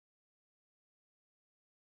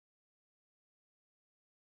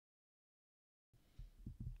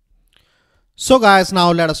So guys,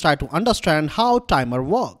 now let us try to understand how timer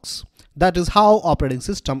works. That is how operating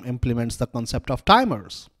system implements the concept of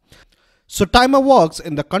timers. So timer works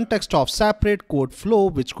in the context of separate code flow,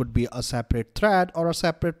 which could be a separate thread or a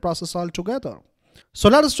separate process altogether. So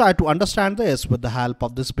let us try to understand this with the help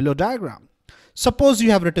of this below diagram. Suppose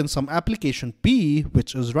you have written some application P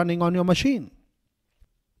which is running on your machine.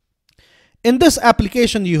 In this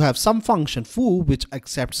application you have some function foo which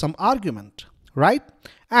accepts some argument, right?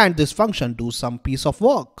 And this function does some piece of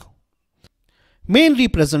work. Main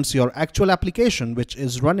represents your actual application which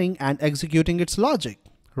is running and executing its logic,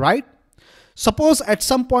 right? Suppose at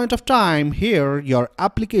some point of time here your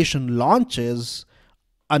application launches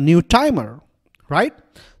a new timer, right?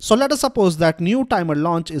 So let us suppose that new timer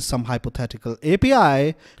launch is some hypothetical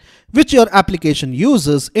API which your application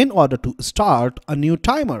uses in order to start a new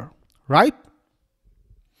timer, right?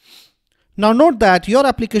 Now note that your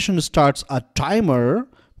application starts a timer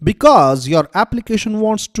because your application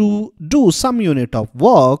wants to do some unit of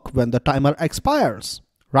work when the timer expires,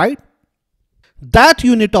 right? That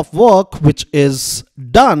unit of work which is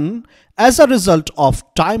done as a result of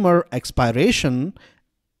timer expiration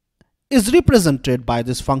is represented by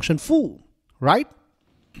this function foo, right?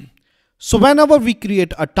 So whenever we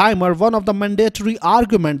create a timer, one of the mandatory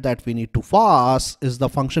argument that we need to pass is the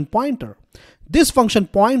function pointer. This function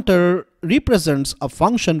pointer represents a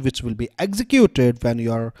function which will be executed when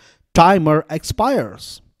your timer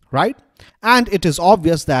expires, right? And it is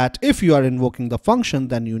obvious that if you are invoking the function,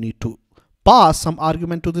 then you need to pass some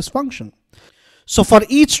argument to this function. So for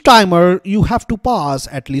each timer, you have to pass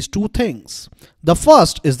at least two things. The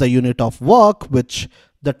first is the unit of work which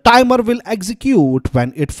the timer will execute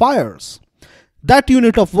when it fires. That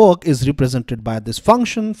unit of work is represented by this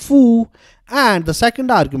function foo, and the second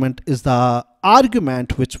argument is the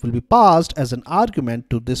argument which will be passed as an argument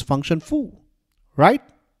to this function foo, right?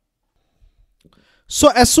 So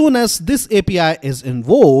as soon as this API is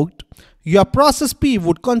invoked, your process P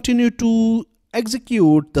would continue to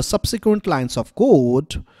execute the subsequent lines of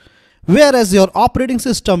code, whereas your operating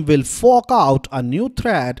system will fork out a new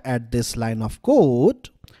thread at this line of code,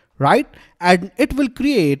 right? And it will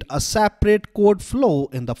create a separate code flow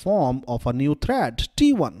in the form of a new thread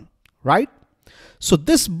T1, right? So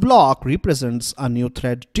this block represents a new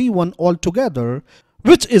thread T1 altogether,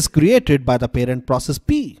 which is created by the parent process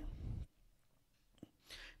P.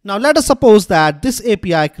 Now let us suppose that this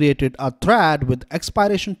API created a thread with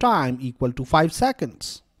expiration time equal to 5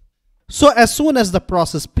 seconds. So as soon as the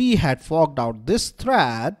process P had forked out this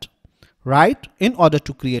thread, right, in order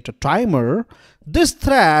to create a timer, this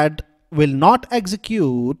thread will not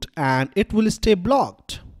execute and it will stay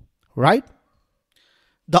blocked, right?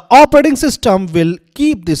 The operating system will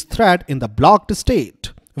keep this thread in the blocked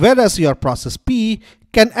state, whereas your process P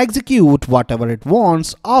can execute whatever it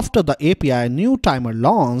wants after the API new timer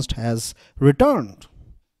launched has returned.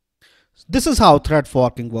 This is how thread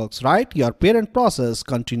forking works, right? Your parent process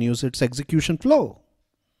continues its execution flow.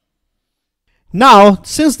 Now,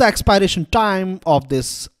 since the expiration time of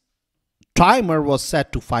this timer was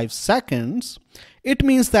set to 5 seconds, it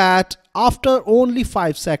means that after only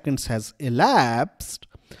 5 seconds has elapsed,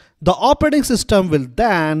 the operating system will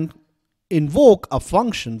then invoke a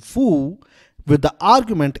function foo with the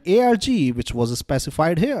argument arg which was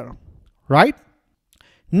specified here, right?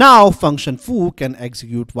 Now function foo can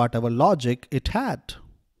execute whatever logic it had.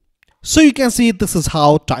 So you can see this is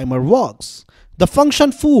how timer works. The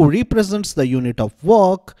function foo represents the unit of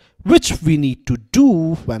work which we need to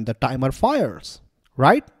do when the timer fires,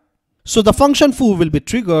 right? So the function foo will be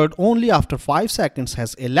triggered only after 5 seconds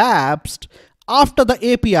has elapsed after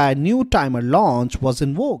the API new timer launch was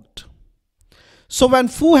invoked. So when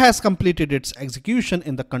foo has completed its execution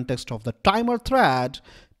in the context of the timer thread,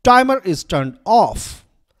 timer is turned off.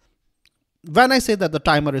 When I say that the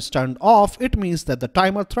timer is turned off, it means that the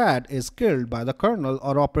timer thread is killed by the kernel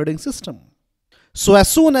or operating system. So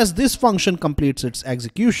as soon as this function completes its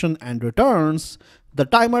execution and returns, the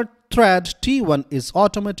timer thread T1 is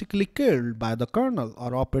automatically killed by the kernel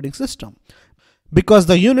or operating system, because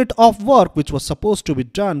the unit of work which was supposed to be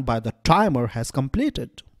done by the timer has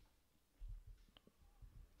completed.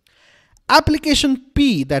 Application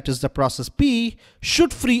P, that is the process P,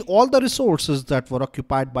 should free all the resources that were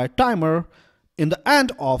occupied by timer in the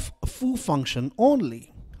end of foo function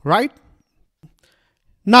only, right?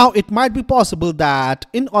 Now it might be possible that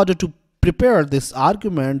in order to prepare this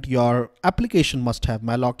argument, your application must have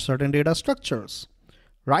malloced certain data structures,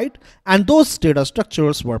 right? And those data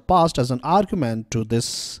structures were passed as an argument to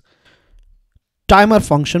this timer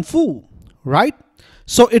function foo, right?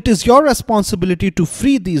 So it is your responsibility to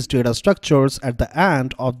free these data structures at the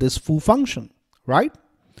end of this foo function, right?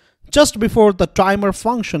 Just before the timer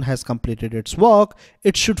function has completed its work,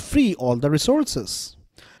 it should free all the resources.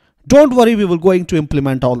 Don't worry, we will going to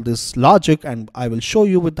implement all this logic and I will show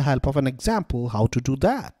you with the help of an example how to do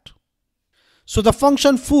that. So the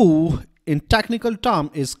function foo in technical term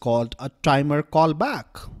is called a timer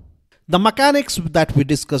callback. The mechanics that we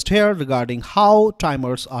discussed here regarding how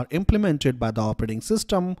timers are implemented by the operating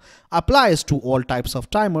system applies to all types of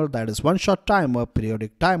timer, that is one-shot timer,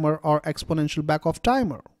 periodic timer, or exponential backoff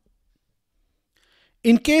timer.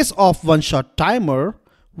 In case of one-shot timer,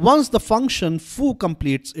 once the function foo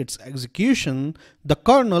completes its execution, the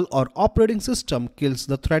kernel or operating system kills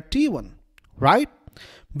the thread T1, right?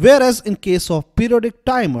 Whereas in case of periodic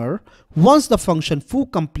timer, once the function foo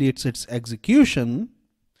completes its execution,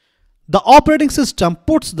 the operating system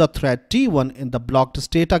puts the thread T1 in the blocked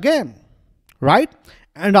state again, right?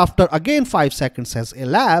 And after again 5 seconds has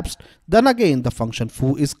elapsed, then again the function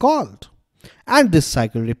foo is called. And this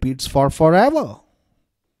cycle repeats for forever.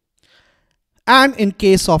 And in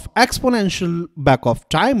case of exponential backoff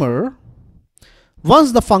timer,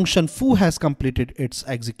 once the function foo has completed its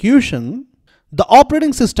execution, the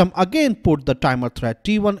operating system again put the timer thread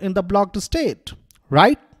T1 in the blocked state,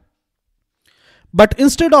 right? But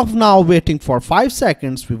instead of now waiting for 5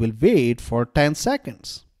 seconds, we will wait for 10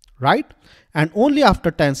 seconds, right? And only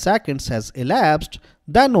after 10 seconds has elapsed,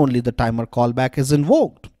 then only the timer callback is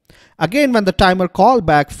invoked. Again, when the timer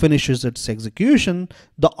callback finishes its execution,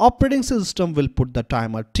 the operating system will put the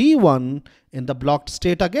timer T1 in the blocked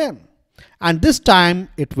state again. And this time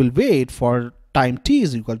it will wait for time T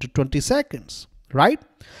is equal to 20 seconds, right?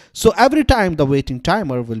 So every time the waiting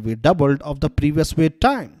timer will be doubled of the previous wait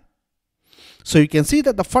time. So you can see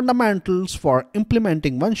that the fundamentals for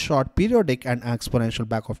implementing one-shot, periodic, and exponential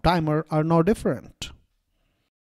backoff timer are now different.